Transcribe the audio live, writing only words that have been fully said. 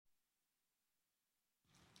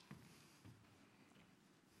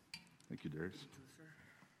Thank you, Darius.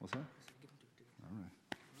 What's that? All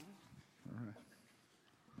right. All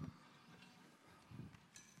right.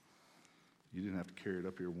 You didn't have to carry it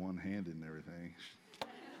up here one-handed and everything.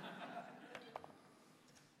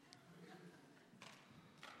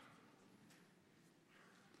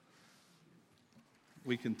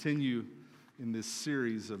 We continue in this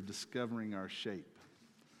series of discovering our shape,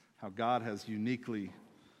 how God has uniquely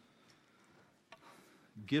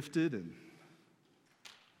gifted and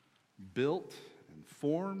built and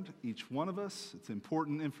formed each one of us. It's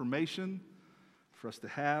important information for us to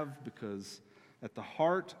have because at the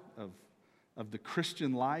heart of the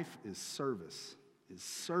Christian life is service, is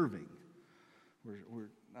serving.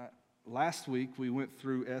 Last week we went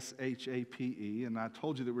through SHAPE, and I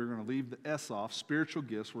told you that we were going to leave the S off, spiritual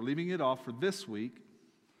gifts. We're leaving it off for this week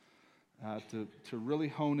to really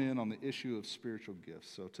hone in on the issue of spiritual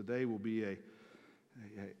gifts. So today will be a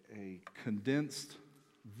condensed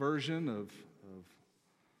version of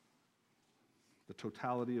the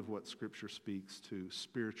totality of what Scripture speaks to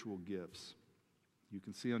spiritual gifts. You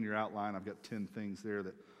can see on your outline, I've got 10 things there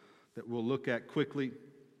that we'll look at quickly.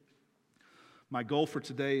 My goal for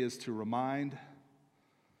today is to remind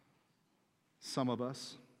some of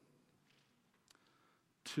us,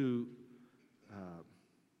 to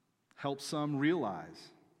help some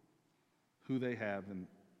realize who they have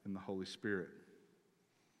in the Holy Spirit.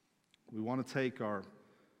 We want to take our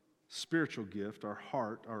spiritual gift, our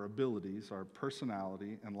heart, our abilities, our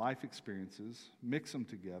personality, and life experiences, mix them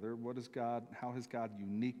together. How has God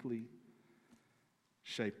uniquely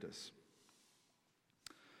shaped us?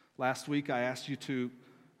 Last week I asked you to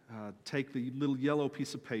take the little yellow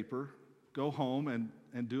piece of paper, go home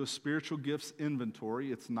and do a spiritual gifts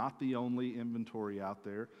inventory. It's not the only inventory out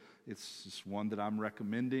there. It's just one that I'm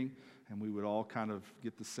recommending, and we would all kind of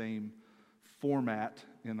get the same format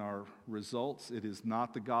in our results. It is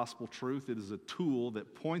not the gospel truth. It is a tool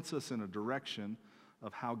that points us in a direction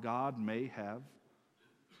of how God may have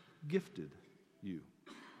gifted you.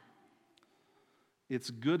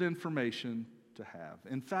 It's good information to have.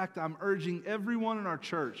 In fact, I'm urging everyone in our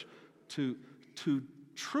church to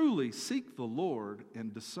truly seek the Lord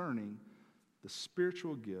in discerning the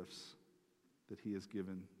spiritual gifts that He has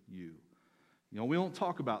given you. You know, we don't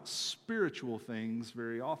talk about spiritual things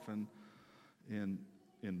very often in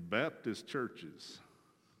Baptist churches.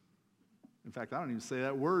 In fact, I don't even say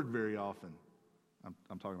that word very often.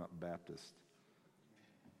 I'm talking about Baptist.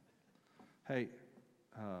 Hey,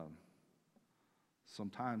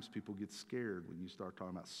 sometimes people get scared when you start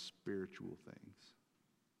talking about spiritual things.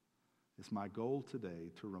 It's my goal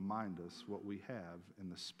today to remind us what we have in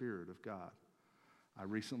the Spirit of God. I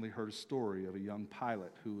recently heard a story of a young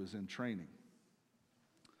pilot who was in training.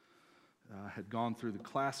 Had gone through the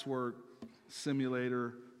classwork,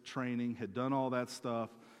 simulator training, had done all that stuff,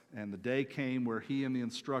 and the day came where he and the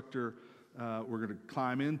instructor were going to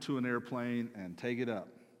climb into an airplane and take it up.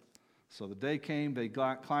 So the day came, they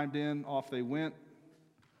climbed in, off they went.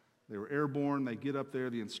 They were airborne. They get up there.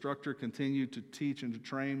 The instructor continued to teach and to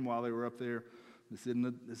train while they were up there. This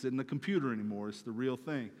isn't a computer anymore. It's the real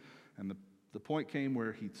thing. And the point came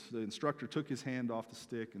where the instructor took his hand off the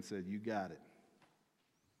stick and said, "You got it."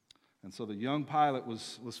 And so the young pilot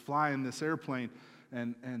was flying this airplane,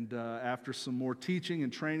 and after some more teaching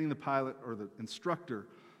and training, the pilot or the instructor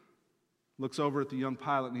looks over at the young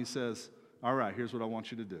pilot and he says, "All right, here's what I want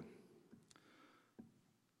you to do.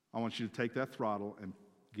 I want you to take that throttle and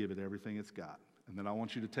give it everything it's got. And then I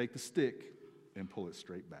want you to take the stick and pull it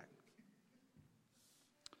straight back."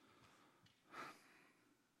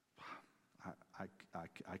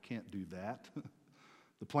 I can't do that.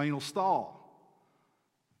 The plane will stall.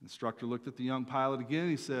 The instructor looked at the young pilot again.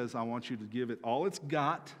 He says, "I want you to give it all it's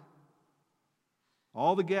got,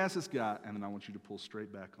 all the gas it's got, and then I want you to pull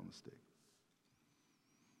straight back on the stick."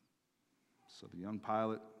 So the young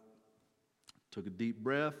pilot took a deep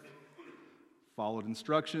breath, followed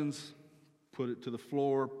instructions, put it to the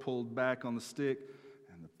floor, pulled back on the stick,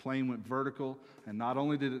 and the plane went vertical. And not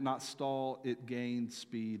only did it not stall, it gained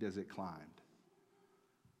speed as it climbed.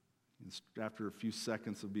 After a few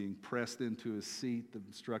seconds of being pressed into his seat, the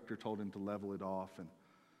instructor told him to level it off. And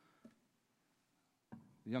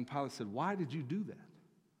the young pilot said, "Why did you do that?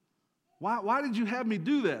 Why did you have me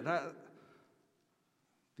do that?"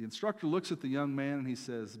 The instructor looks at the young man and he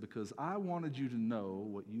says, "Because I wanted you to know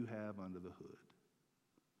what you have under the hood.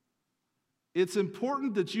 It's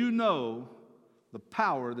important that you know the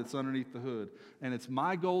power that's underneath the hood. And it's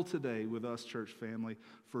my goal today with us, church family,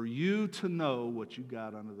 for you to know what you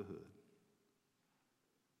got under the hood.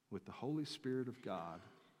 With the Holy Spirit of God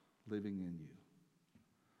living in you.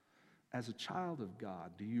 As a child of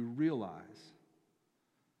God, do you realize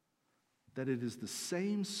that it is the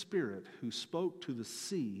same Spirit who spoke to the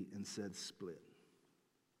sea and said, split.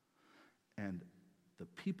 And the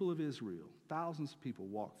people of Israel, thousands of people,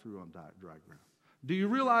 walked through on dry ground. Do you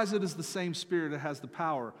realize it is the same Spirit that has the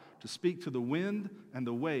power to speak to the wind and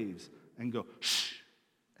the waves and go, shh,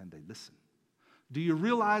 and they listen? Do you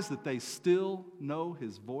realize that they still know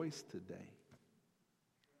His voice today?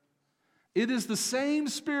 It is the same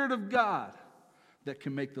Spirit of God that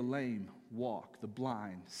can make the lame walk, the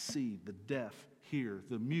blind see, the deaf hear,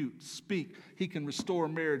 the mute speak. He can restore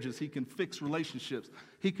marriages. He can fix relationships.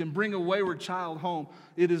 He can bring a wayward child home.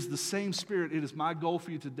 It is the same Spirit. It is my goal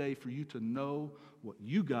for you today for you to know what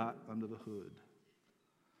you got under the hood.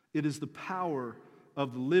 It is the power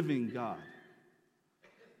of the living God.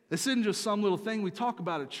 This isn't just some little thing we talk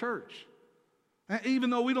about at church. Even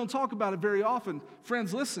though we don't talk about it very often,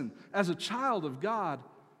 friends, listen, as a child of God,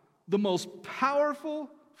 the most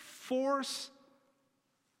powerful force,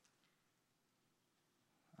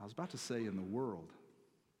 I was about to say in the world,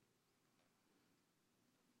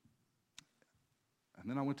 and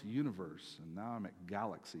then I went to universe, and now I'm at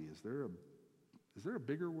galaxy. Is there a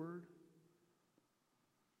bigger word?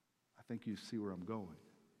 I think you see where I'm going.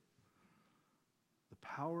 The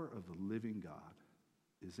power of the living God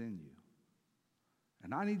is in you.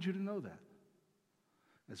 And I need you to know that.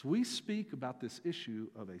 As we speak about this issue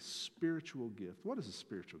of a spiritual gift, what is a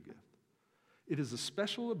spiritual gift? It is a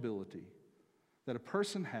special ability that a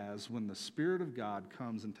person has when the Spirit of God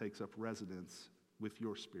comes and takes up residence with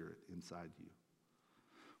your spirit inside you.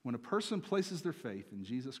 When a person places their faith in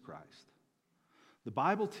Jesus Christ, the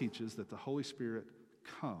Bible teaches that the Holy Spirit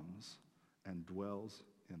comes and dwells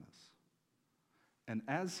in us. And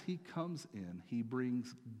as He comes in, He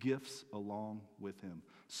brings gifts along with Him,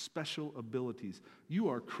 special abilities. You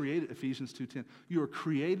are created, Ephesians 2:10, you are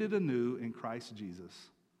created anew in Christ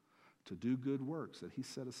Jesus to do good works that He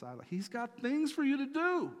set aside. He's got things for you to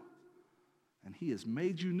do. And He has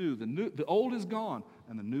made you new. The old is gone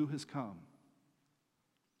and the new has come.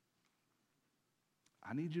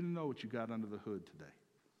 I need you to know what you got under the hood today.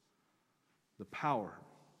 The power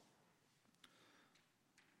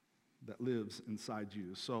that lives inside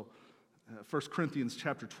you. So 1 Corinthians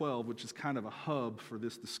chapter 12, which is kind of a hub for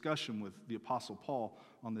this discussion with the Apostle Paul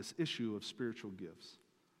on this issue of spiritual gifts.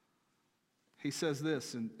 He says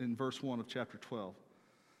this in verse 1 of chapter 12.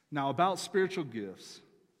 Now about spiritual gifts,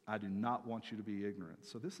 I do not want you to be ignorant.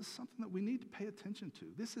 So this is something that we need to pay attention to.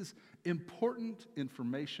 This is important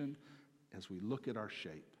information as we look at our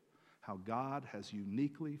shape, how God has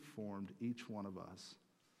uniquely formed each one of us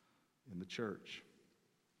in the church.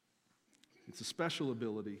 It's a special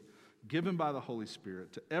ability given by the Holy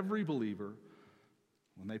Spirit to every believer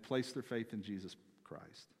when they place their faith in Jesus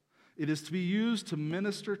Christ. It is to be used to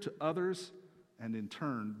minister to others and in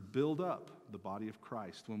turn build up the body of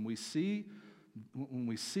Christ. When we see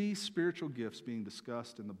spiritual gifts being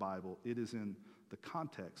discussed in the Bible, it is in the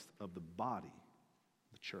context of the body,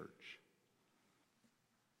 the church.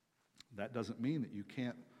 That doesn't mean that you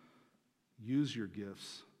can't use your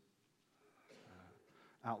gifts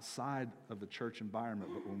outside of the church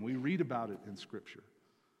environment, but when we read about it in Scripture,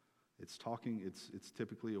 it's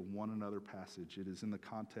typically a one another passage. It is in the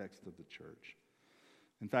context of the church.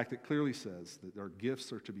 In fact, it clearly says that our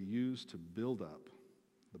gifts are to be used to build up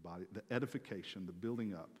the body, the edification, the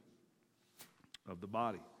building up of the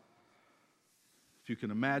body. If you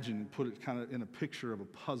can imagine and put it kind of in a picture of a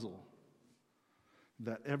puzzle,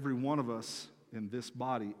 that every one of us in this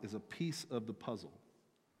body is a piece of the puzzle.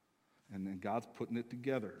 And then God's putting it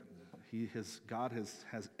together. God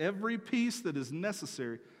has every piece that is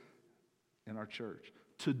necessary in our church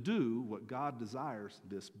to do what God desires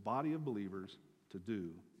this body of believers to do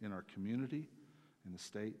in our community, in the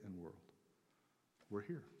state and world. We're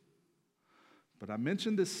here. But I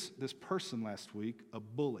mentioned this person last week, a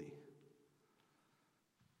bully.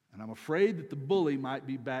 And I'm afraid that the bully might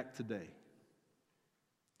be back today.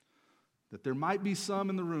 That there might be some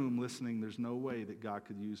in the room listening, there's no way that God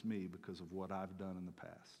could use me because of what I've done in the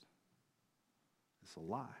past. It's a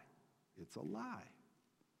lie. It's a lie.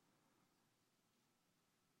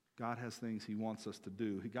 God has things He wants us to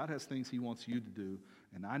do. God has things He wants you to do,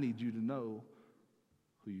 and I need you to know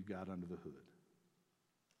who you got under the hood.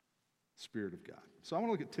 Spirit of God. So I want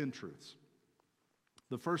to look at 10 truths.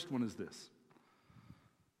 The first one is this.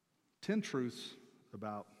 10 truths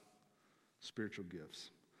about spiritual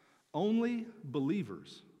gifts. Only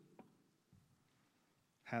believers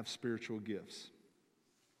have spiritual gifts.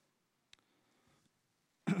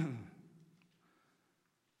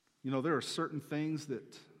 There are certain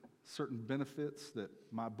benefits that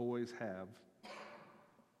my boys have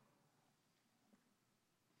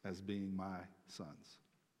as being my sons.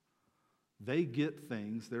 They get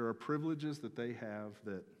things. There are privileges that they have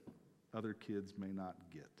that other kids may not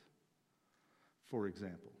get. For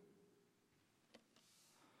example,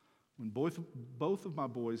 when both of my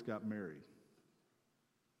boys got married,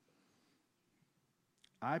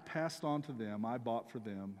 I passed on to them, I bought for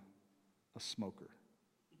them a smoker.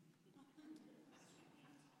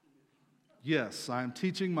 Yes, I am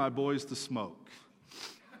teaching my boys to smoke.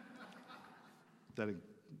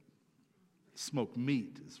 Smoke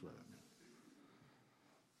meat is what I mean.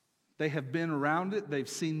 They have been around it. They've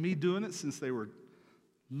seen me doing it since they were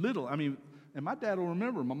little. And my dad will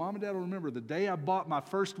remember, my mom and dad will remember the day I bought my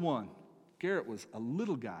first one. Garrett was a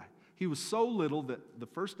little guy. He was so little that the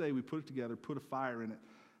first day we put it together, put a fire in it,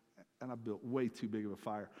 and I built way too big of a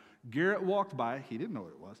fire. Garrett walked by. He didn't know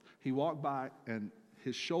what it was. He walked by, and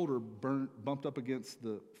his shoulder bumped up against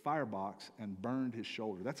the firebox and burned his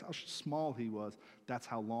shoulder. That's how small he was. That's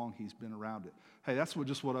how long he's been around it. Hey, that's what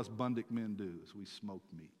us Bundick men do, is we smoke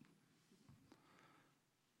meat.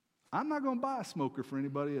 I'm not going to buy a smoker for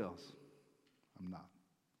anybody else. I'm not.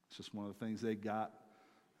 It's just one of the things they got.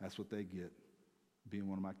 That's what they get, being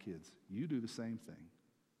one of my kids. You do the same thing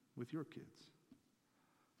with your kids.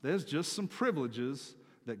 There's just some privileges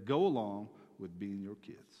that go along with being your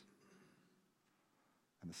kids.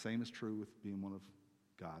 And the same is true with being one of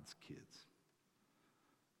God's kids.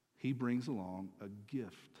 He brings along a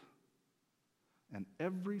gift. And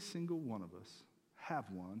every single one of us have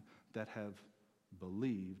one that have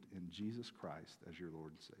believed in Jesus Christ as your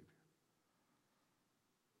Lord and Savior.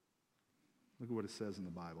 Look at what it says in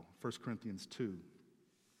the Bible. 1 Corinthians 2,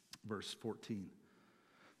 verse 14.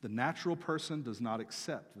 The natural person does not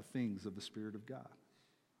accept the things of the Spirit of God,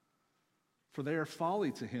 for they are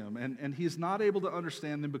folly to him, and he is not able to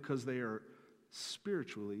understand them because they are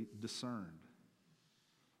spiritually discerned.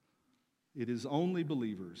 It is only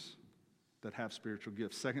believers that have spiritual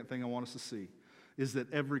gifts. Second thing I want us to see is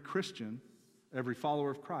that every Christian, every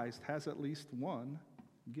follower of Christ, has at least one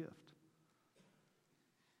gift.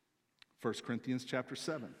 1 Corinthians chapter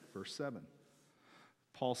 7, verse 7.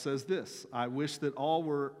 Paul says this, I wish that all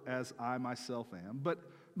were as I myself am,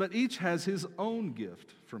 but each has his own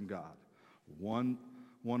gift from God. One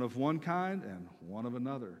of one kind and one of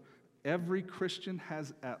another. Every Christian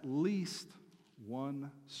has at least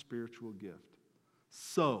one spiritual gift.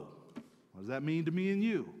 So, what does that mean to me and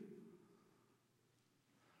you?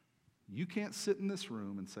 You can't sit in this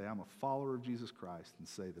room and say, I'm a follower of Jesus Christ, and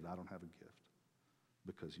say that I don't have a gift,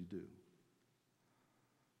 because you do.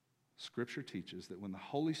 Scripture teaches that when the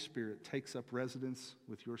Holy Spirit takes up residence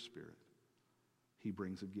with your spirit, he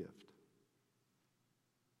brings a gift.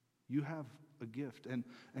 You have a gift, and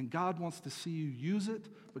God wants to see you use it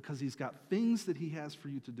because he's got things that he has for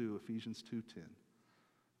you to do, Ephesians 2:10.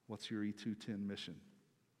 What's your E2:10 mission?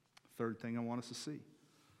 Third thing I want us to see.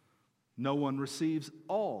 No one receives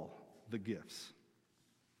all the gifts.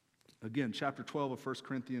 Again, chapter 12 of 1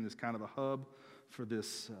 Corinthians is kind of a hub for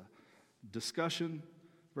this discussion.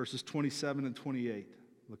 Verses 27 and 28.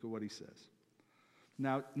 Look at what he says.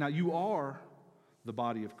 Now you are the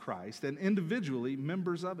body of Christ and individually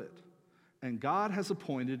members of it. And God has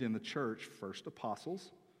appointed in the church first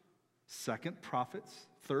apostles, second prophets,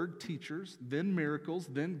 third teachers, then miracles,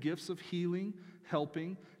 then gifts of healing,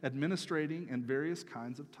 helping, administrating, and various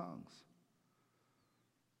kinds of tongues.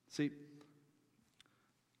 See,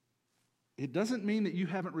 it doesn't mean that you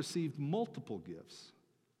haven't received multiple gifts.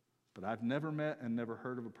 But I've never met and never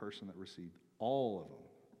heard of a person that received all of them.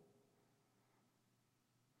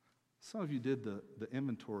 Some of you did the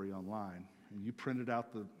inventory online, and you printed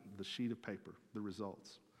out the sheet of paper, the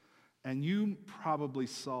results. And you probably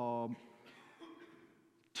saw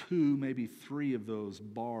 2, maybe 3 of those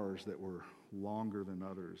bars that were longer than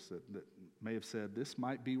others, that may have said, this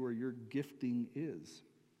might be where your gifting is.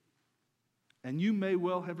 And you may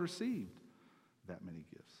well have received that many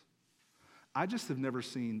gifts. I just have never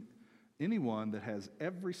seen anyone that has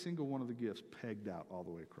every single one of the gifts pegged out all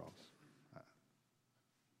the way across.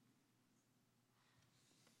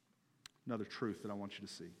 Another truth that I want you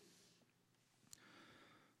to see.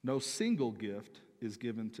 No single gift is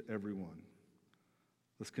given to everyone.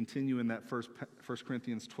 Let's continue in that 1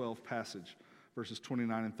 Corinthians 12 passage, verses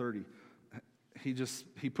 29 and 30.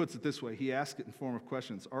 He puts it this way. He asks it in form of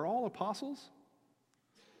questions. Are all apostles?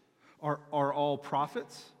 Are all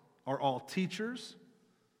prophets? Are all teachers?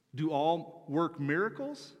 Do all work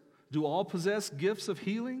miracles? Do all possess gifts of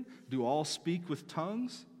healing? Do all speak with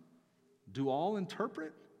tongues? Do all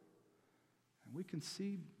interpret? And we can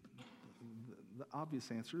see the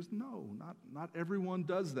obvious answer is no, not everyone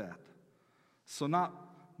does that. So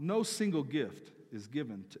no single gift is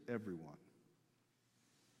given to everyone.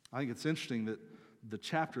 I think it's interesting the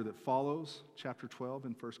chapter that follows, chapter 12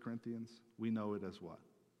 in 1 Corinthians, we know it as what?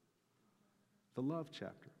 The love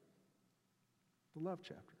chapter. The love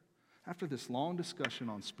chapter. After this long discussion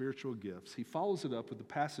on spiritual gifts, he follows it up with the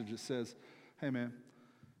passage that says, hey man,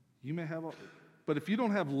 you may have, but if you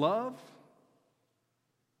don't have love,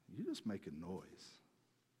 you're just making noise.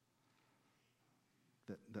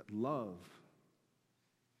 That love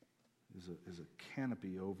is a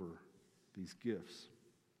canopy over these gifts.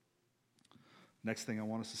 Next thing I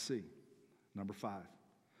want us to see, number 5.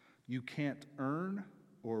 You can't earn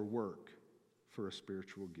or work for a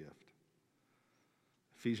spiritual gift.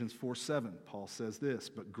 Ephesians 4:7, Paul says this,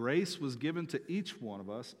 but grace was given to each one of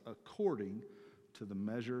us according to the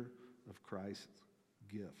measure of Christ's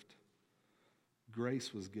gift.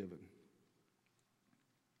 Grace was given.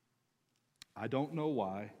 I don't know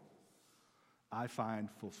why I find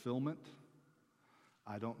fulfillment.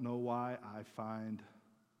 I don't know why I find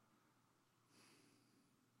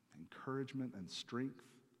encouragement and strength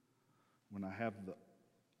when I have the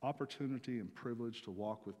opportunity and privilege to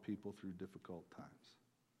walk with people through difficult times.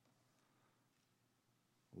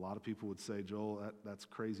 A lot of people would say, Joel, that's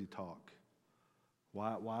crazy talk.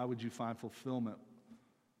 Why would you find fulfillment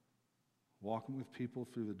walking with people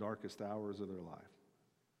through the darkest hours of their life?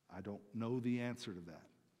 I don't know the answer to that.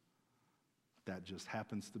 That just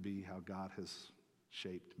happens to be how God has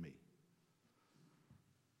shaped me.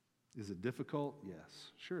 Is it difficult?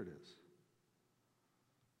 Yes, sure it is.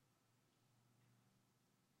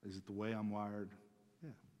 Is it the way I'm wired?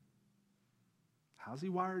 Yeah. How's he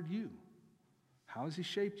wired you? How has he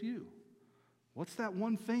shaped you? What's that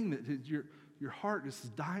one thing that your heart is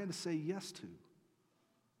dying to say yes to?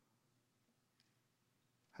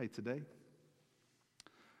 Hey, today,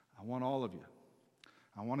 I want all of you.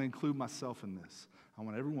 I want to include myself in this. I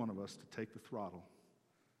want every one of us to take the throttle,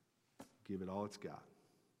 give it all it's got,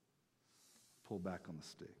 pull back on the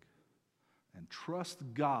stick, and trust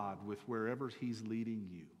God with wherever he's leading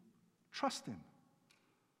you. Trust him.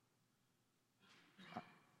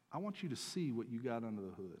 I want you to see what you got under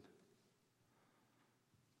the hood.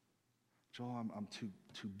 Joel, I'm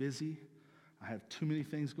too busy. I have too many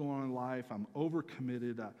things going on in life. I'm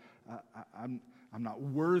overcommitted. I'm not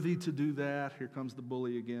worthy to do that. Here comes the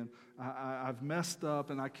bully again. I've messed up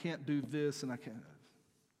and I can't do this and I can't.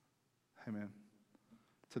 Hey man,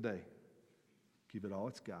 today, give it all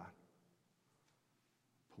it's got.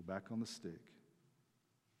 Pull back on the stick.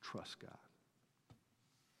 Trust God.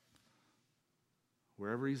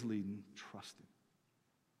 Wherever he's leading, trust him.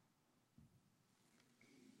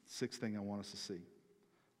 Sixth thing I want us to see.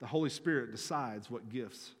 The Holy Spirit decides what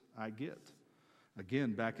gifts I get.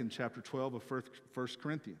 Again, back in chapter 12 of 1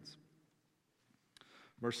 Corinthians.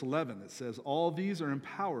 Verse 11, it says, all these are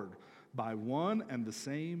empowered by one and the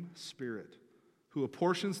same Spirit, who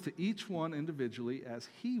apportions to each one individually as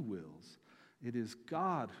he wills. It is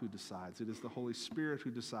God who decides. It is the Holy Spirit who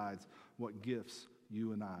decides what gifts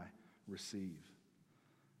you and I receive.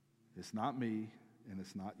 It's not me and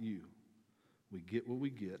it's not you. We get what we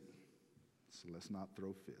get, so let's not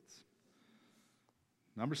throw fits.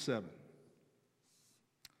 Number 7.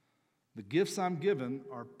 The gifts I'm given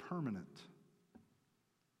are permanent.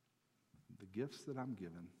 The gifts that I'm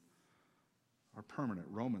given are permanent.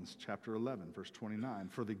 Romans chapter 11, verse 29.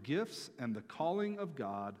 For the gifts and the calling of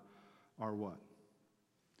God are what?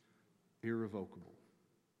 Irrevocable.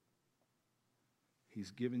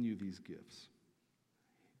 He's given you these gifts.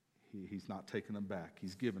 He's not taken them back.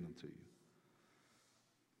 He's given them to you.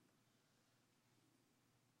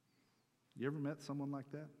 You ever met someone like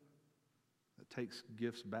that? That takes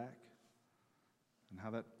gifts back? And how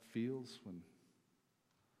that feels when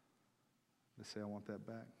they say, I want that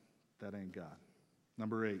back? That ain't God.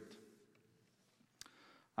 Number 8.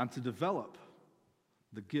 I'm to develop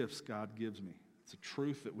the gifts God gives me. It's a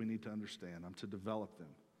truth that we need to understand. I'm to develop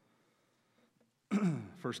them.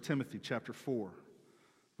 1 Timothy chapter 4,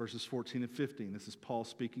 verses 14 and 15. This is Paul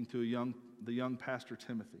speaking to the young pastor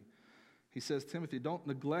Timothy. He says, Timothy, don't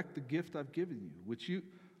neglect the gift I've given you,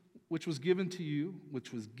 which was given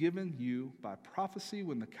you by prophecy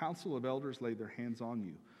when the council of elders laid their hands on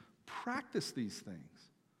you. Practice these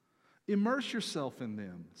things. Immerse yourself in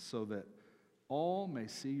them so that all may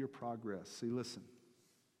see your progress. See, listen.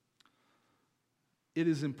 It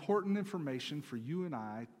is important information for you and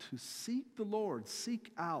I to seek the Lord,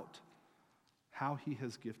 seek out how he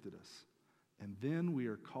has gifted us. And then we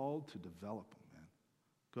are called to develop them, man.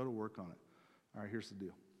 Go to work on it. All right, here's the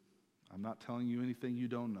deal. I'm not telling you anything you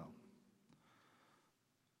don't know.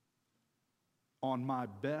 On my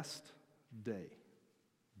best day,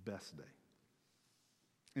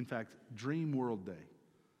 in fact, Dream World Day,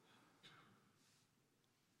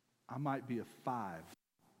 I might be a 5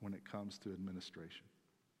 when it comes to administration.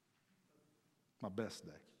 My best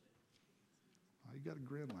day. Oh, you got to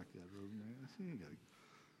grin like that, Ruby, man.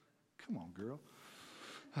 Come on, girl.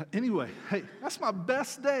 Anyway, hey, that's my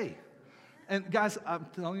best day. And guys, I'm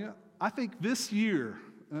telling you, I think this year,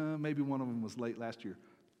 maybe one of them was late last year,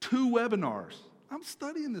 2 webinars. I'm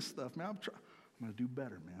studying this stuff, man. I'm going to do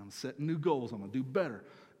better, man. I'm setting new goals. I'm going to do better.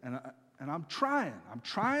 And I'm trying. I'm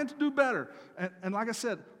trying to do better. And like I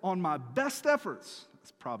said, on my best efforts,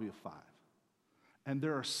 it's probably a 5. And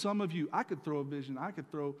there are some of you, I could throw a vision, I could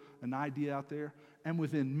throw an idea out there, and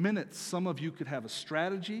within minutes, some of you could have a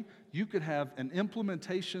strategy, you could have an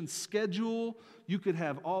implementation schedule, you could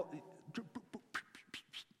have all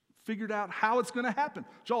figured out how it's going to happen.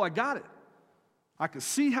 Joel, I got it. I could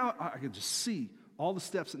just see all the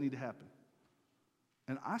steps that need to happen.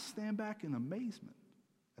 And I stand back in amazement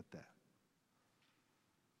at that.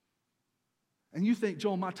 And you think,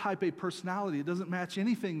 Joel, my type A personality, it doesn't match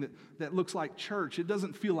anything that looks like church. It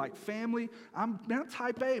doesn't feel like family. I'm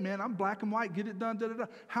type A, man. I'm black and white, get it done, da-da-da.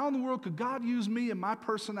 How in the world could God use me and my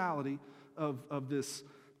personality of this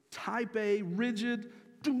type A, rigid,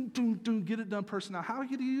 get it done personality? How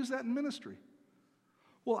could he use that in ministry?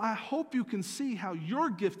 Well, I hope you can see how your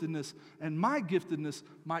giftedness and my giftedness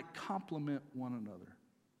might complement one another.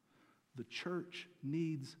 The church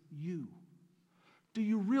needs you. Do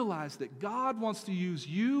you realize that God wants to use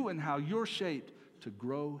you and how you're shaped to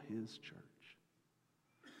grow His church?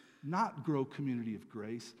 Not grow Community of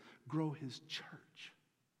Grace, grow His church.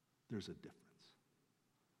 There's a difference.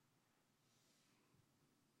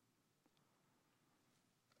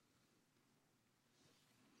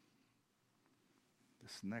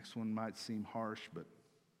 This next one might seem harsh, but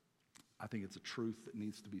I think it's a truth that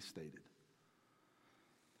needs to be stated.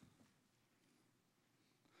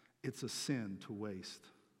 It's a sin to waste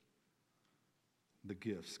the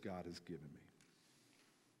gifts God has given me.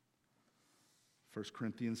 1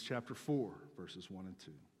 Corinthians chapter 4, verses 1 and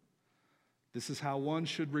 2. This is how one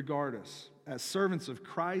should regard us, as servants of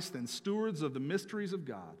Christ and stewards of the mysteries of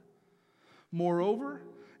God. Moreover,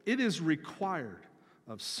 it is required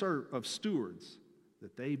of stewards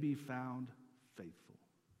that they be found faithful.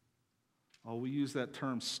 Oh, we use that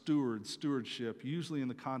term stewardship, usually in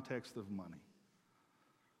the context of money.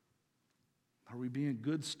 Are we being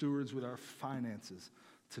good stewards with our finances?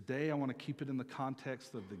 Today, I want to keep it in the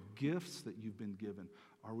context of the gifts that you've been given.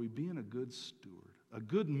 Are we being a good steward, a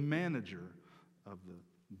good manager of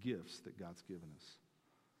the gifts that God's given us?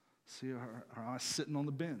 See, are I sitting on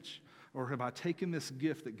the bench? Or have I taken this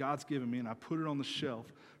gift that God's given me and I put it on the shelf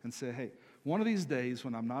and say, hey, one of these days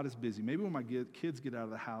when I'm not as busy, maybe when my kids get out of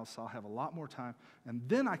the house, I'll have a lot more time, and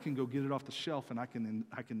then I can go get it off the shelf and I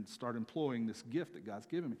can start employing this gift that God's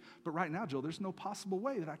given me. But right now, Joel, there's no possible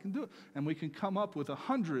way that I can do it. And we can come up with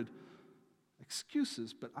 100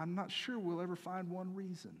 excuses, but I'm not sure we'll ever find one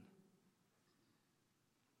reason.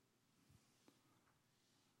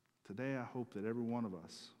 Today, I hope that every one of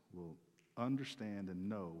us will understand and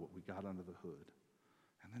know what we got under the hood,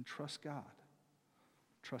 and then trust God.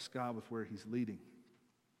 Trust God with where He's leading.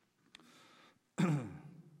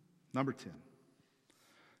 Number 10,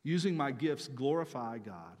 using my gifts glorify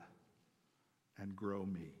God and grow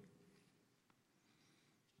me.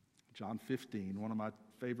 John 15, one of my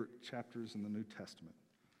favorite chapters in the New Testament.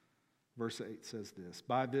 Verse 8 says this,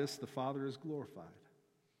 by this the Father is glorified,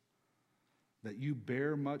 that you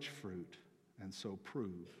bear much fruit and so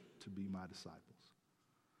prove to be my disciples.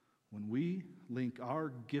 When we link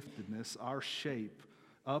our giftedness, our shape,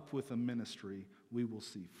 up with a ministry, we will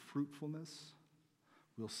see fruitfulness,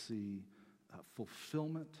 we'll see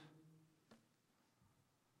fulfillment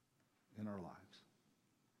in our lives.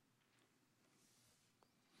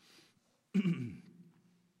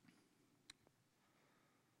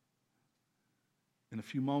 In a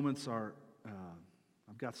few moments, I've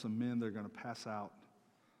got some men that are going to pass out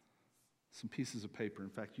some pieces of paper. In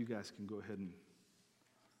fact, you guys can go ahead and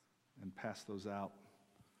pass those out.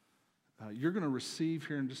 You're going to receive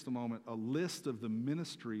here in just a moment a list of the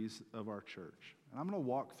ministries of our church. And I'm going to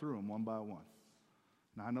walk through them one by one.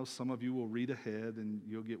 Now, I know some of you will read ahead and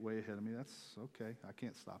you'll get way ahead of me. That's okay. I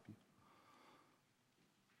can't stop you.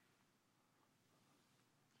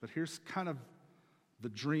 But here's kind of the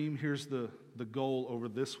dream. Here's the goal over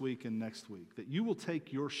this week and next week. That you will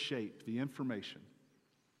take your shape, the information,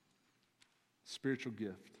 spiritual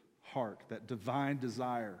gift, heart, that divine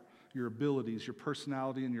desire, your abilities, your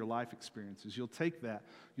personality, and your life experiences. You'll take that.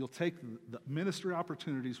 You'll take the ministry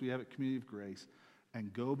opportunities we have at Community of Grace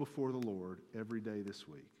and go before the Lord every day this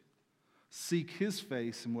week. Seek His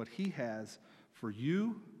face and what He has for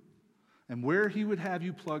you and where He would have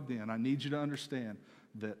you plugged in. I need you to understand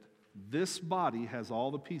that this body has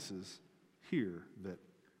all the pieces here that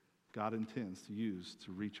God intends to use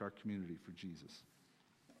to reach our community for Jesus.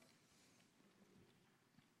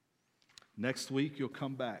 Next week, you'll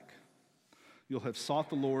come back. You'll have sought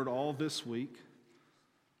the Lord all this week.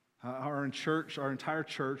 Our entire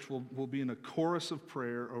church will be in a chorus of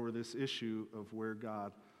prayer over this issue of where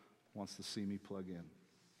God wants to see me plug in.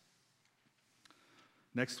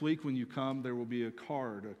 Next week, when you come, there will be a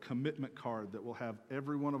card, a commitment card that will have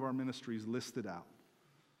every one of our ministries listed out.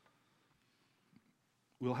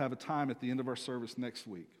 We'll have a time at the end of our service next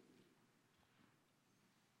week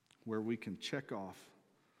where we can check off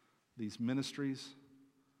these ministries,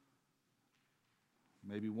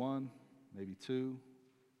 maybe one, maybe two,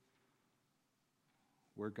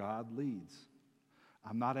 where God leads.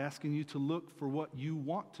 I'm not asking you to look for what you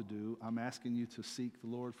want to do. I'm asking you to seek the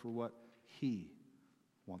Lord for what He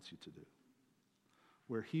wants you to do,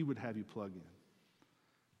 where He would have you plug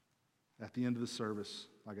in. At the end of the service,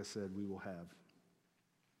 like I said, we will have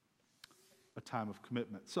a time of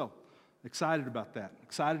commitment. So, excited about that.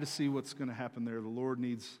 Excited to see what's going to happen there. The Lord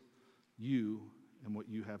needs you and what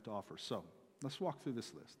you have to offer. So, let's walk through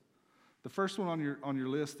this list. The first one on your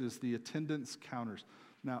list is the attendance counters.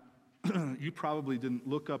 Now, you probably didn't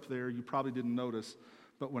look up there, you probably didn't notice,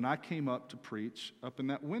 but when I came up to preach, up in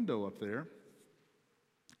that window up there,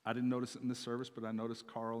 I didn't notice it in this service, but I noticed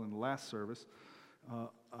Carl in the last service.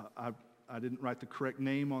 I didn't write the correct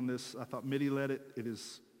name on this. I thought Mitty led it. It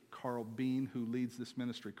is Carl Bean who leads this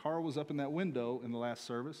ministry. Carl was up in that window in the last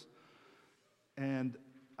service, and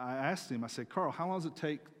I asked him, I said, Carl, how long does it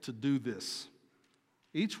take to do this?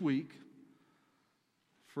 Each week,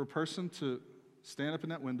 for a person to stand up in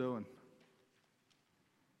that window and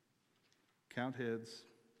count heads,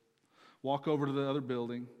 walk over to the other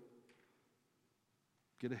building,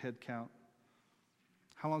 get a head count.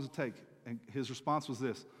 How long does it take? And his response was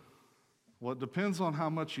this: well, it depends on how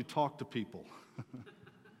much you talk to people.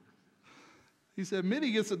 He said,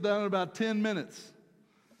 Mitty gets it done in about 10 minutes.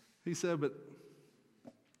 He said, but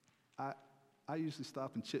I usually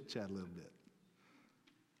stop and chit-chat a little bit.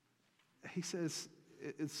 He says,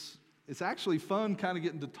 it's actually fun kind of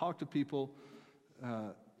getting to talk to people.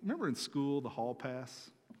 Remember in school, the hall pass?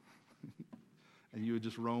 And you would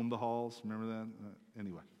just roam the halls. Remember that?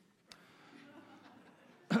 Anyway.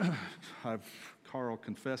 Carl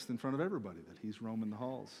confessed in front of everybody that he's roaming the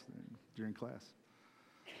halls during class.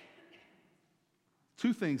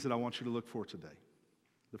 Two things that I want you to look for today.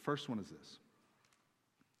 The first one is this.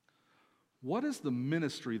 What is the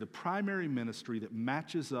ministry, the primary ministry that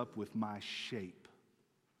matches up with my shape,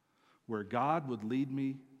 where God would lead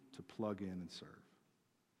me to plug in and serve?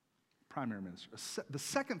 Primary ministry. The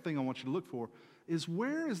second thing I want you to look for is,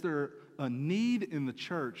 where is there a need in the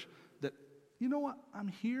church that, you know what, I'm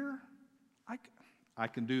here, I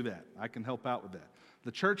can do that. I can help out with that.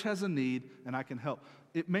 The church has a need, and I can help.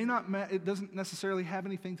 It may not, it doesn't necessarily have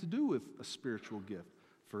anything to do with a spiritual gift.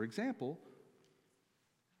 For example,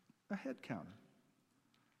 a head counter.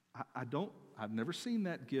 I've never seen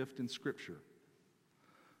that gift in Scripture.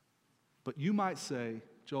 But you might say,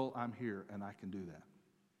 Joel, I'm here, and I can do that.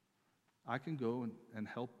 I can go and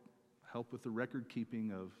help with the record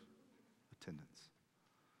keeping of attendance.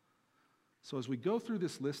 So as we go through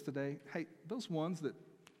this list today, hey, those ones that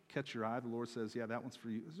catch your eye, the Lord says, yeah, that one's for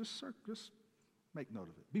you. Just make note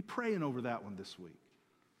of it. Be praying over that one this week.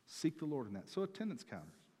 Seek the Lord in that. So attendance counters.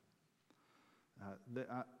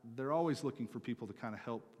 They're always looking for people to kind of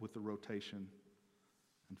help with the rotation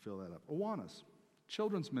and fill that up. Awanas,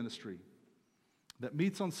 children's ministry that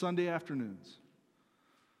meets on Sunday afternoons.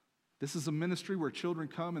 This is a ministry where children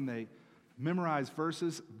come and they memorize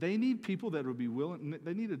verses. They need people that would be willing,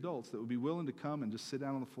 they need adults that would be willing to come and just sit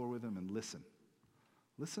down on the floor with them and listen.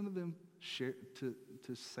 Listen to them share,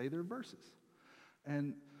 to say their verses.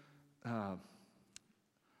 And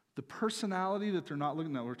the personality that they're not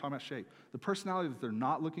looking at, we're talking about shape, the personality that they're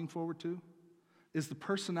not looking forward to is the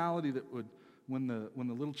personality that would, when the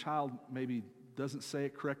little child maybe doesn't say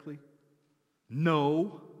it correctly,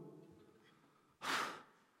 no,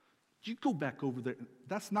 you go back over there.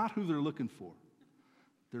 That's not who they're looking for.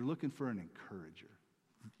 They're looking for an encourager.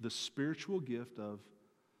 The spiritual gift of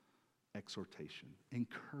exhortation,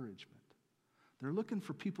 encouragement. They're looking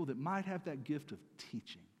for people that might have that gift of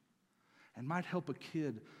teaching and might help a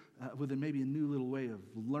kid with maybe a new little way of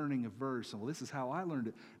learning a verse. And, well, this is how I learned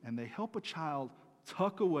it. And they help a child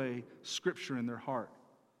tuck away Scripture in their heart.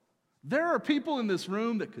 There are people in this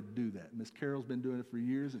room that could do that. Miss Carol's been doing it for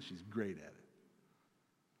years, and she's great at it.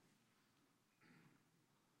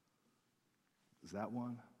 Is that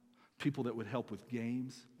one? People that would help with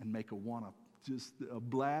games and make just a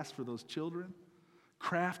blast for those children.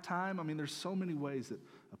 craft time. I mean, there's so many ways that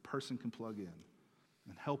a person can plug in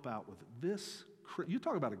and help out with this. You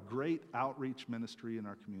talk about a great outreach ministry in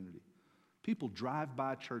our community. People drive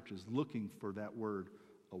by churches looking for that word,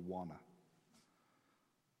 Awana.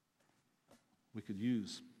 We could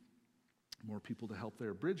use more people to help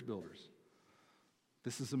there. Bridge builders.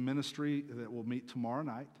 This is a ministry that will meet tomorrow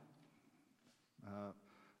night.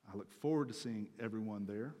 I look forward to seeing everyone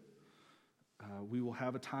there. We will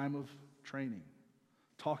have a time of training,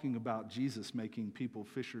 talking about Jesus making people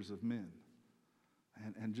fishers of men,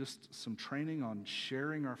 and just some training on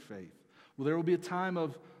sharing our faith. Well, there will be a time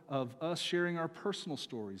of us sharing our personal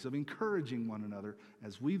stories, of encouraging one another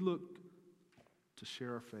as we look to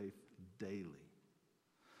share our faith daily.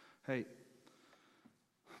 Hey,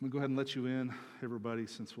 I'm going to go ahead and let you in, everybody,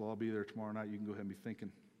 since we'll all be there tomorrow night. You can go ahead and be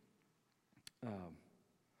thinking.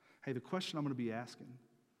 Hey, the question I'm going to be asking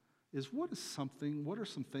is what are some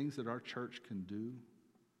things that our church can do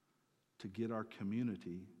to get our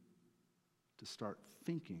community to start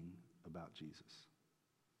thinking about Jesus?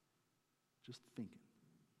 Just thinking.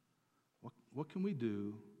 What can we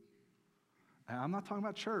do? And I'm not talking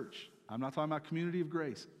about church. I'm not talking about community of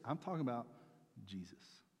grace. I'm talking about Jesus.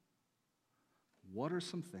 What are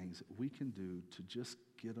some things that we can do to just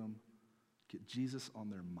get Jesus on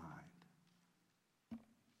their mind?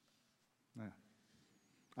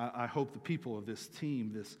 I hope the people of this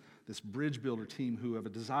team, this bridge builder team who have a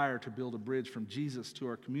desire to build a bridge from Jesus to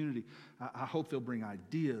our community, I hope they'll bring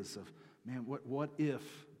ideas of, man, what if?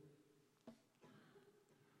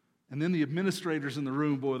 And then the administrators in the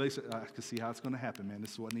room, boy, they say, I can see how it's going to happen, man.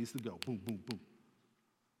 This is what needs to go. Boom, boom, boom.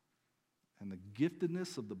 And the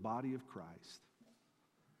giftedness of the body of Christ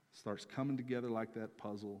starts coming together like that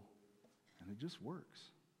puzzle, and it just works.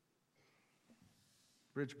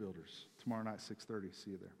 Bridge builders, tomorrow night, 6:30.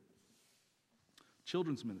 See you there.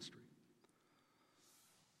 Children's ministry.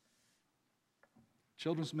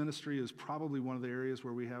 Children's ministry is probably one of the areas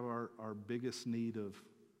where we have our biggest need of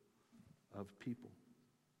people.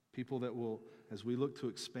 People that will, as we look to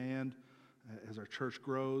expand, as our church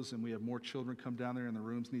grows and we have more children come down there and the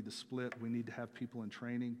rooms need to split, we need to have people in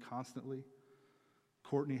training constantly.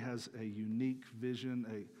 Courtney has a unique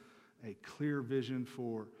vision, a clear vision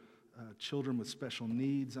for children with special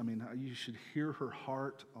needs. I mean, you should hear her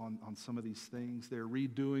heart on some of these things. They're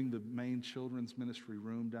redoing the main children's ministry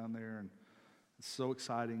room down there, and it's so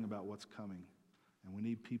exciting about what's coming. And we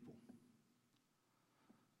need people.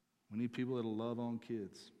 We need people that'll love on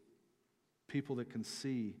kids. People that can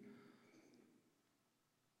see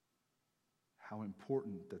how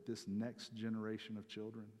important that this next generation of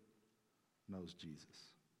children knows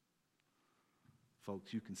Jesus.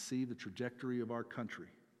 Folks, you can see the trajectory of our country.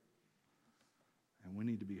 And we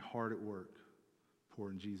need to be hard at work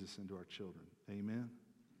pouring Jesus into our children. Amen?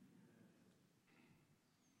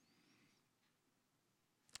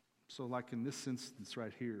 So like in this instance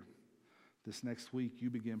right here, this next week, you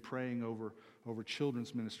begin praying over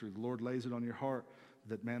children's ministry. The Lord lays it on your heart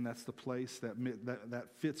that, man, that's the place that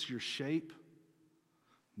fits your shape.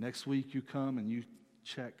 Next week, you come and you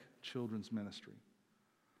check children's ministry.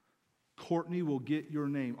 Courtney will get your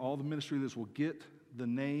name. All the ministry leaders will get the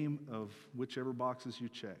name of whichever boxes you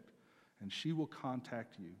checked, and she will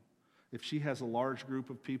contact you. If she has a large group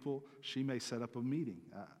of people, she may set up a meeting.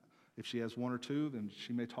 If she has one or two, then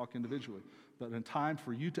she may talk individually. But in time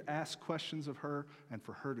for you to ask questions of her and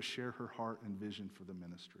for her to share her heart and vision for the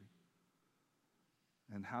ministry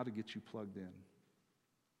and how to get you plugged in.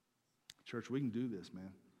 Church, we can do this,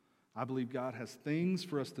 man. I believe God has things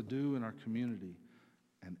for us to do in our community,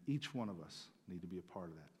 and each one of us need to be a part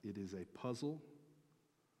of that. It is a puzzle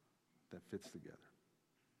that fits together.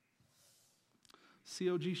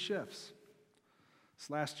 COG chefs. This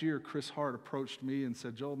last year, Chris Hart approached me and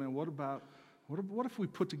said, Joel, man, what if we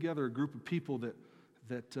put together a group of people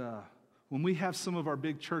that when we have some of our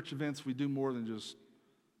big church events, we do more than just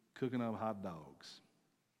cooking up hot dogs?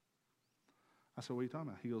 I said, what are you talking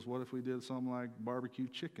about? He goes, what if we did something like barbecue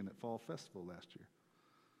chicken at Fall Festival last year?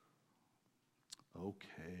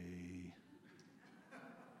 Okay.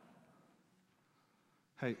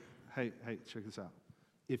 Hey, check this out.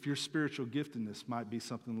 If your spiritual giftedness might be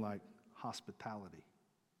something like hospitality,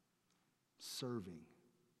 serving,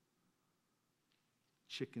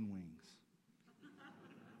 chicken wings.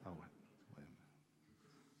 Oh, wait a minute.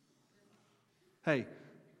 Hey,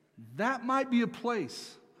 that might be a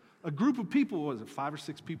place, a group of people, what is it, 5 or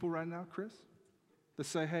 6 people right now, Chris? That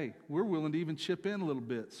say, hey, we're willing to even chip in a little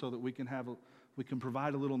bit so that we can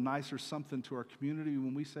provide a little nicer something to our community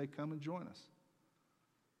when we say, come and join us.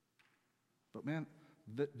 But man,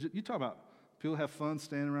 you talk about people have fun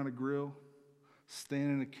standing around a grill,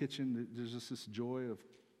 stand in a kitchen. There's just this joy of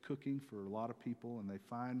cooking for a lot of people, and they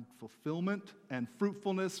find fulfillment and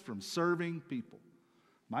fruitfulness from serving people.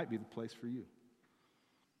 Might be the place for you.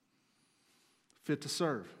 Fit to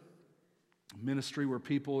serve. Ministry where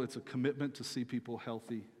people, it's a commitment to see people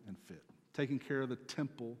healthy and fit. Taking care of the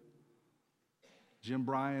temple. Jim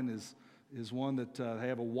Bryan is one that they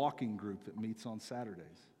have a walking group that meets on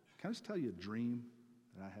Saturdays. Can I just tell you a dream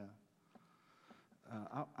that I have?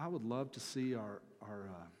 I would love to see our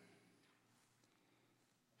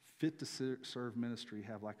Fit to Serve ministry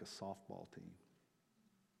have like a softball team.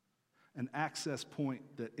 An access point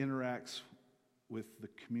that interacts with the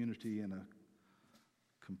community in a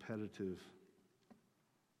competitive,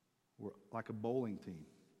 like a bowling team.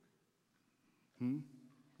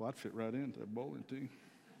 Well, I'd fit right into that bowling team.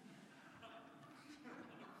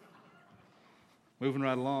 Moving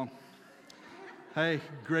right along. Hey,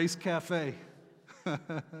 Grace Cafe.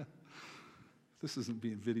 This isn't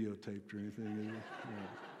being videotaped or anything, is it?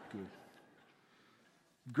 Yeah, good.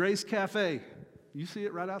 Grace Cafe. You see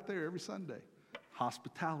it right out there every Sunday.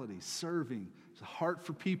 Hospitality, serving, there's a heart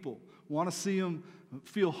for people. Want to see them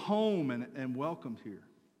feel home and welcomed here.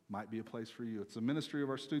 Might be a place for you. It's a ministry of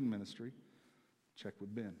our student ministry. Check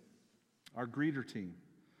with Ben. Our greeter team,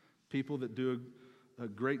 people that do a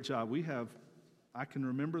great job. I can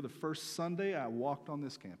remember the first Sunday I walked on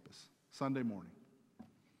this campus, Sunday morning.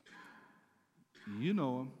 You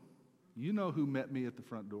know them. You know who met me at the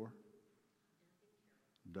front door?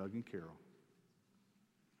 Doug and Carol.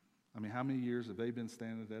 I mean, how many years have they been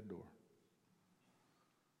standing at that door?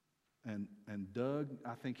 And Doug,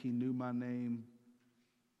 I think he knew my name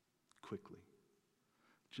quickly.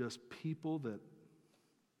 Just people that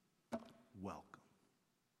welcome.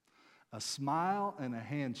 A smile and a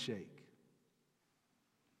handshake.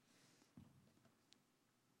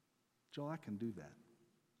 Joel, I can do that.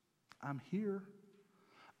 I'm here.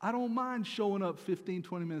 I don't mind showing up 15,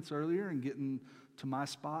 20 minutes earlier and getting to my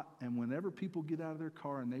spot. And whenever people get out of their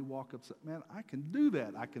car and they walk up, man, I can do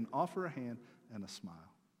that. I can offer a hand and a smile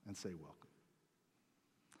and say welcome.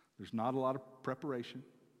 There's not a lot of preparation.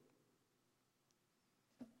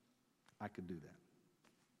 I could do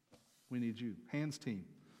that. We need you. Hands team.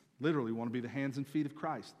 Literally want to be the hands and feet of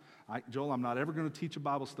Christ. Joel, I'm not ever going to teach a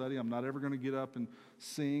Bible study. I'm not ever going to get up and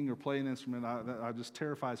sing or play an instrument. That just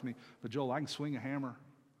terrifies me. But Joel, I can swing a hammer.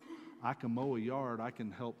 I can mow a yard. I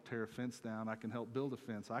can help tear a fence down. I can help build a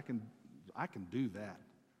fence. I can do that.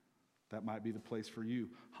 That might be the place for you.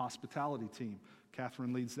 Hospitality team.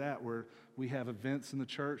 Catherine leads that, where we have events in the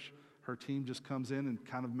church. Her team just comes in and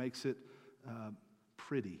kind of makes it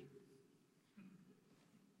pretty.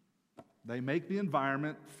 They make the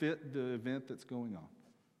environment fit the event that's going on.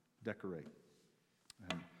 Decorate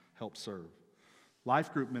and help serve.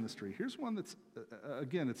 Life group ministry. Here's one that's,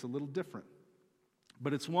 again, it's a little different.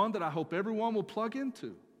 But it's one that I hope everyone will plug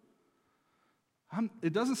into.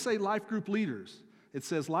 It doesn't say life group leaders. It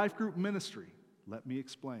says life group ministry. Let me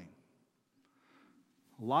explain.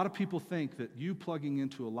 A lot of people think that you plugging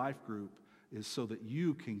into a life group is so that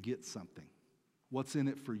you can get something. What's in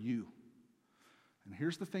it for you? And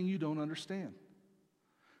here's the thing you don't understand.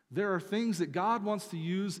 There are things that God wants to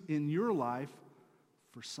use in your life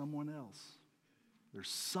for someone else. There's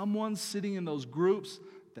someone sitting in those groups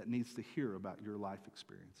that needs to hear about your life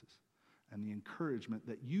experiences and the encouragement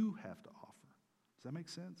that you have to offer. Does that make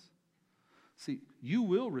sense? See, you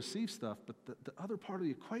will receive stuff, but the other part of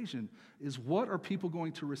the equation is, what are people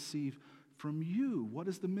going to receive from you? What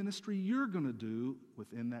is the ministry you're going to do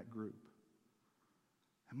within that group?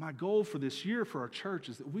 And my goal for this year for our church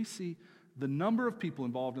is that we see the number of people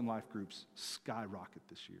involved in life groups skyrocket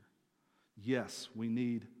this year. Yes, we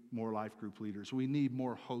need more life group leaders. We need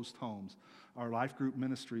more host homes. Our life group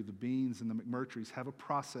ministry, the Beans and the McMurtry's, have a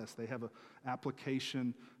process. They have an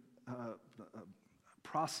application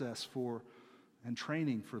process for and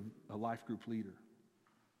training for a life group leader.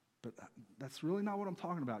 But that's really not what I'm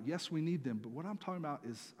talking about. Yes, we need them, but what I'm talking about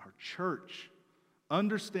is our church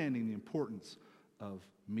understanding the importance of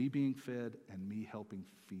me being fed and me helping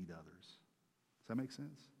feed others. Does that make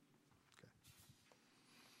sense? Okay.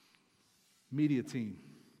 Media team.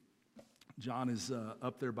 John is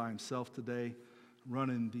up there by himself today,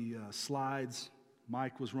 running the slides.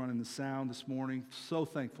 Mike was running the sound this morning. So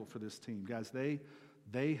thankful for this team. Guys,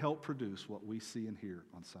 they help produce what we see and hear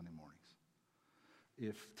on Sunday mornings.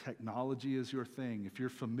 If technology is your thing, if you're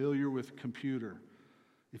familiar with computer,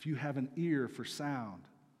 if you have an ear for sound,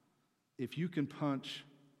 if you can punch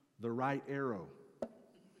the right arrow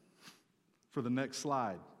for the next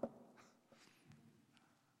slide,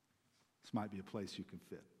 this might be a place you can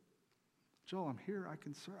fit. Joel, I'm here. I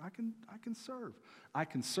can serve. I can serve. I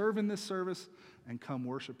can serve in this service and come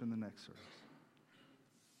worship in the next service.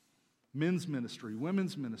 Men's ministry,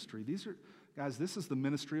 women's ministry. Guys, this is the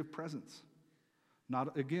ministry of presence.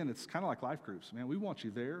 Not, again, it's kind of like life groups. Man, we want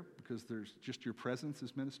you there because there's just your presence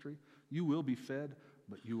is ministry. You will be fed,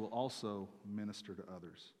 but you will also minister to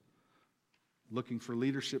others. Looking for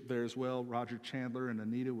leadership there as well. Roger Chandler and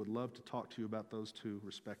Anita would love to talk to you about those two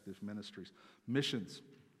respective ministries. Missions.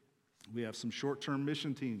 We have some short-term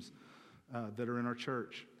mission teams that are in our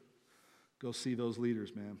church. Go see those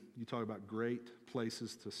leaders, man. You talk about great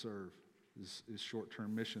places to serve is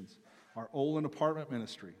short-term missions. Our Olin apartment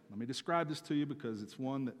ministry. Let me describe this to you because it's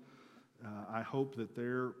one that I hope that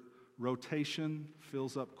their rotation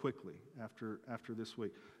fills up quickly after this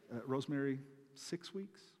week. Rosemary, 6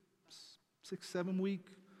 weeks? 6-7 week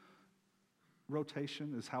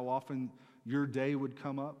rotation is how often your day would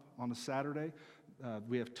come up on a Saturday.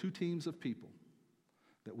 We have 2 teams of people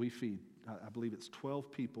that we feed. I believe it's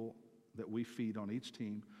 12 people that we feed on each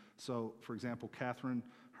team. So, for example, Catherine,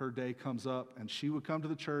 her day comes up, and she would come to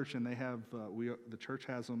the church, and they have the church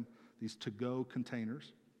has them these to-go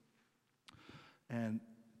containers, and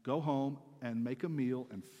go home and make a meal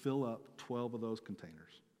and fill up 12 of those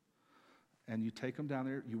containers. And you take them down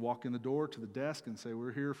there. You walk in the door to the desk and say,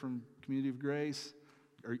 "We're here from Community of Grace."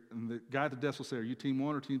 And the guy at the desk will say, "Are you team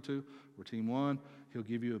 1 or team 2? We're team 1. He'll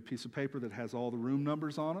give you a piece of paper that has all the room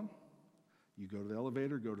numbers on them. You go to the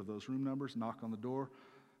elevator, go to those room numbers, knock on the door.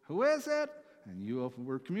 "Who is it?" And you open,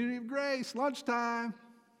 "We're Community of Grace, lunchtime."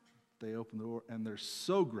 They open the door, and they're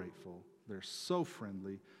so grateful. They're so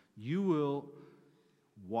friendly. You will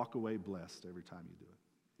walk away blessed every time you do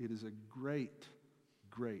it. It is a great,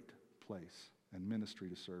 great place and ministry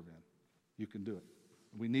to serve in. You can do it.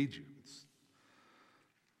 We need you. It's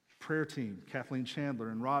prayer team, Kathleen Chandler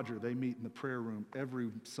and Roger, they meet in the prayer room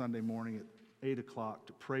every Sunday morning at 8 o'clock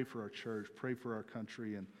to pray for our church, pray for our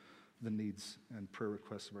country, and the needs and prayer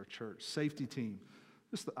requests of our church. Safety team,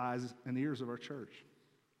 just the eyes and ears of our church.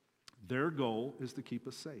 Their goal is to keep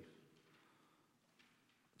us safe.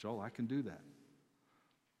 Joel, I can do that.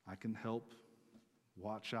 I can help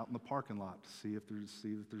watch out in the parking lot to see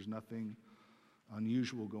that there's nothing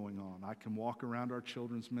unusual going on. I can walk around our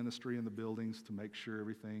children's ministry in the buildings to make sure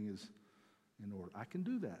everything is in order. I can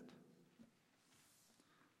do that.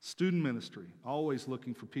 Student ministry, always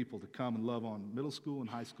looking for people to come and love on middle school and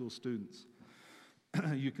high school students.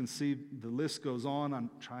 You can see the list goes on. I'm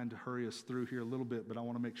trying to hurry us through here a little bit, but I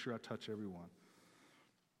want to make sure I touch everyone.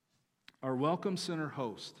 Our Welcome Center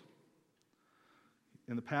host.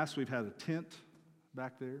 In the past, we've had a tent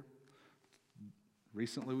back there.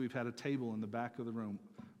 Recently, we've had a table in the back of the room.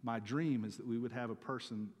 My dream is that we would have a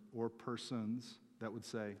person or persons that would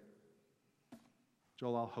say,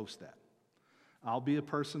 "Joel, I'll host that. I'll be a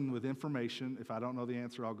person with information. If I don't know the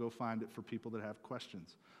answer, I'll go find it for people that have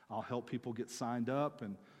questions. I'll help people get signed up,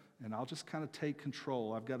 and I'll just kind of take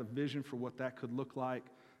control. I've got a vision for what that could look like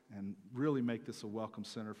and really make this a welcome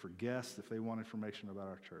center for guests if they want information about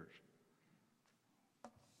our church."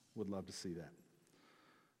 Would love to see that.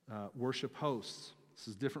 Worship hosts. This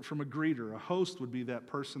is different from a greeter. A host would be that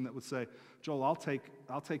person that would say, "Joel, I'll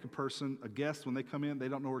take a person, a guest, when they come in, they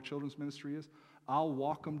don't know where children's ministry is. I'll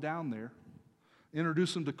walk them down there,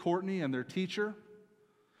 introduce them to Courtney and their teacher,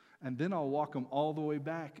 and then I'll walk them all the way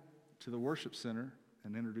back to the worship center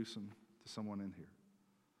and introduce them to someone in here."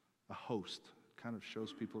 A host kind of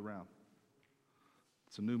shows people around.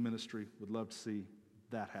 It's a new ministry. Would love to see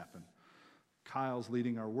that happen. Kyle's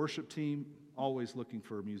leading our worship team, always looking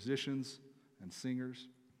for musicians and singers.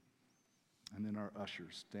 And then our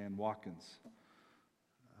ushers, Dan Watkins.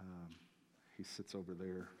 He sits over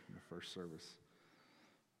there in the first service.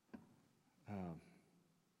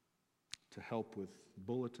 To help with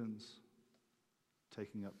bulletins,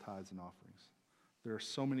 taking up tithes and offerings. There are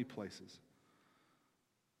so many places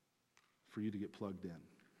for you to get plugged in.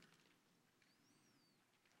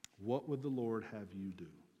 What would the Lord have you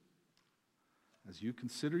do? As you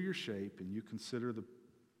consider your shape and you consider the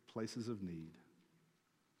places of need,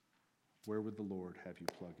 where would the Lord have you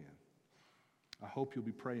plug in? I hope you'll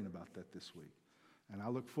be praying about that this week. And I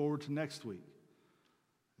look forward to next week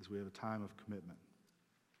as we have a time of commitment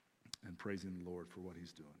and praising the Lord for what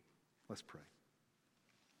He's doing. Let's pray.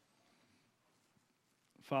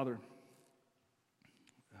 Father,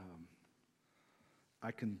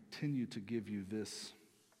 I continue to give you this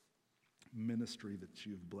ministry that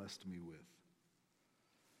you've blessed me with.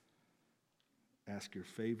 Ask your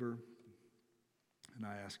favor, and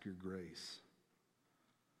I ask your grace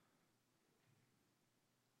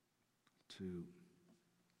to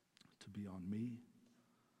be on me,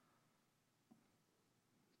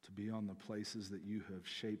 to to be on the places that you have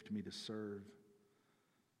shaped me to serve.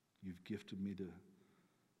 You've gifted me to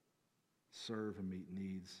serve and meet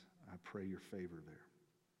needs. I pray your favor there.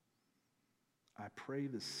 I pray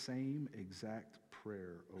the same exact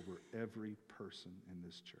prayer over every person in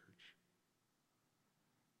this church,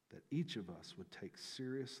 that each of us would take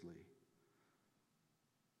seriously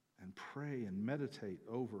and pray and meditate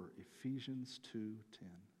over Ephesians 2:10,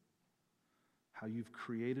 how you've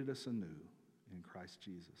created us anew in Christ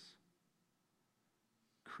Jesus,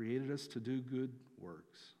 created us to do good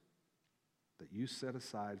works that you set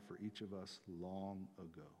aside for each of us long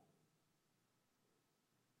ago.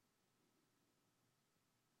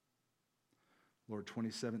 Lord,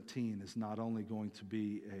 2017 is not only going to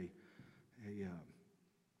be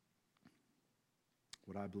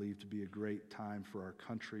what I believe to be a great time for our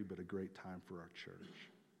country, but a great time for our church.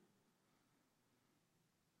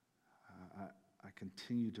 I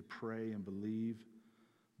continue to pray and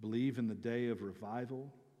believe in the day of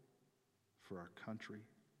revival for our country.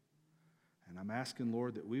 And I'm asking,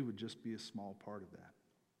 Lord, that we would just be a small part of that.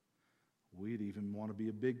 We'd even want to be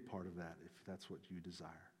a big part of that if that's what you desire.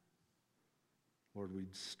 Lord,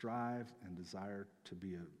 we'd strive and desire to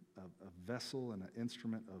be a vessel and an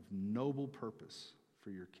instrument of noble purpose for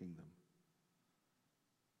your kingdom.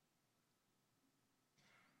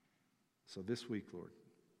 So this week, Lord,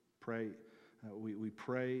 we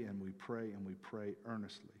pray and we pray and we pray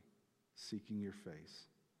earnestly, seeking your face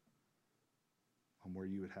on where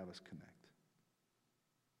you would have us connect.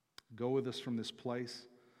 Go with us from this place.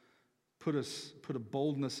 Put a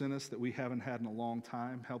boldness in us that we haven't had in a long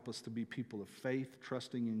time. Help us to be people of faith,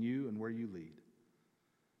 trusting in you and where you lead.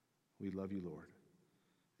 We love you, Lord.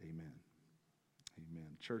 Amen.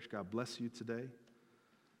 Amen. Church, God bless you today.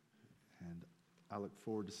 And I look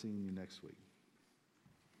forward to seeing you next week.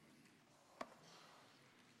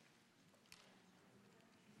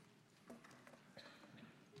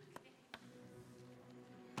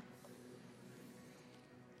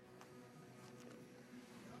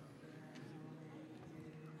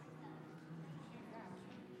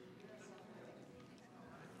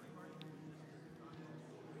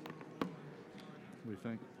 What do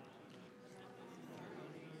you think?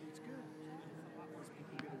 It's good. Most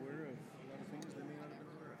people get aware of a lot of things they may not have been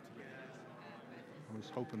aware of today. I was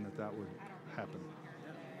hoping that would happen.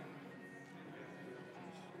 Yeah.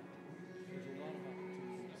 There's a lot of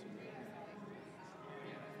opportunities.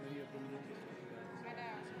 Many of them don't get talked about.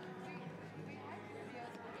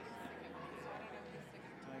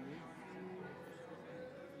 Timely.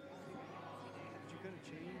 Did you kind of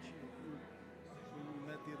change? When we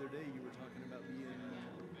met the other day, you were talking about being in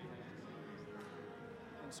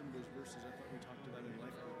some of those verses I thought we talked about in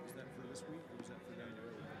Life Group. Was that for this week or was that for down the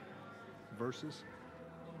road? Verses?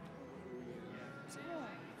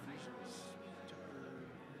 Ephesians chapter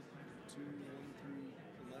 2, 1 through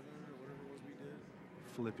 11 or whatever it was we did.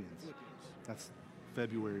 Philippians. That's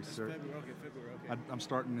February, That's sir. February, okay. I'm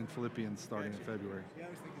starting in Philippians starting in February. Yeah, I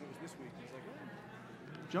was thinking it was this week. I was like,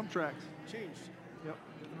 oh, Jump tracks. changed. Yep.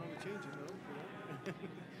 Nothing wrong with changing, though.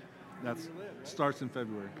 That's Where you live, right? starts in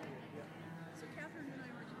February. So Catherine and I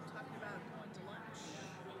were talking about going to lunch.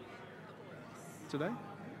 A couple of us. Today?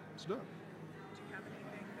 Let's do it. Do you have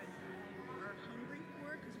anything that you are hungry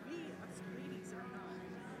for? Because we, us ladies, are not.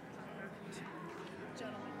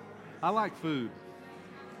 Gentlemen. I like food.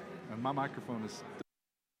 And my microphone is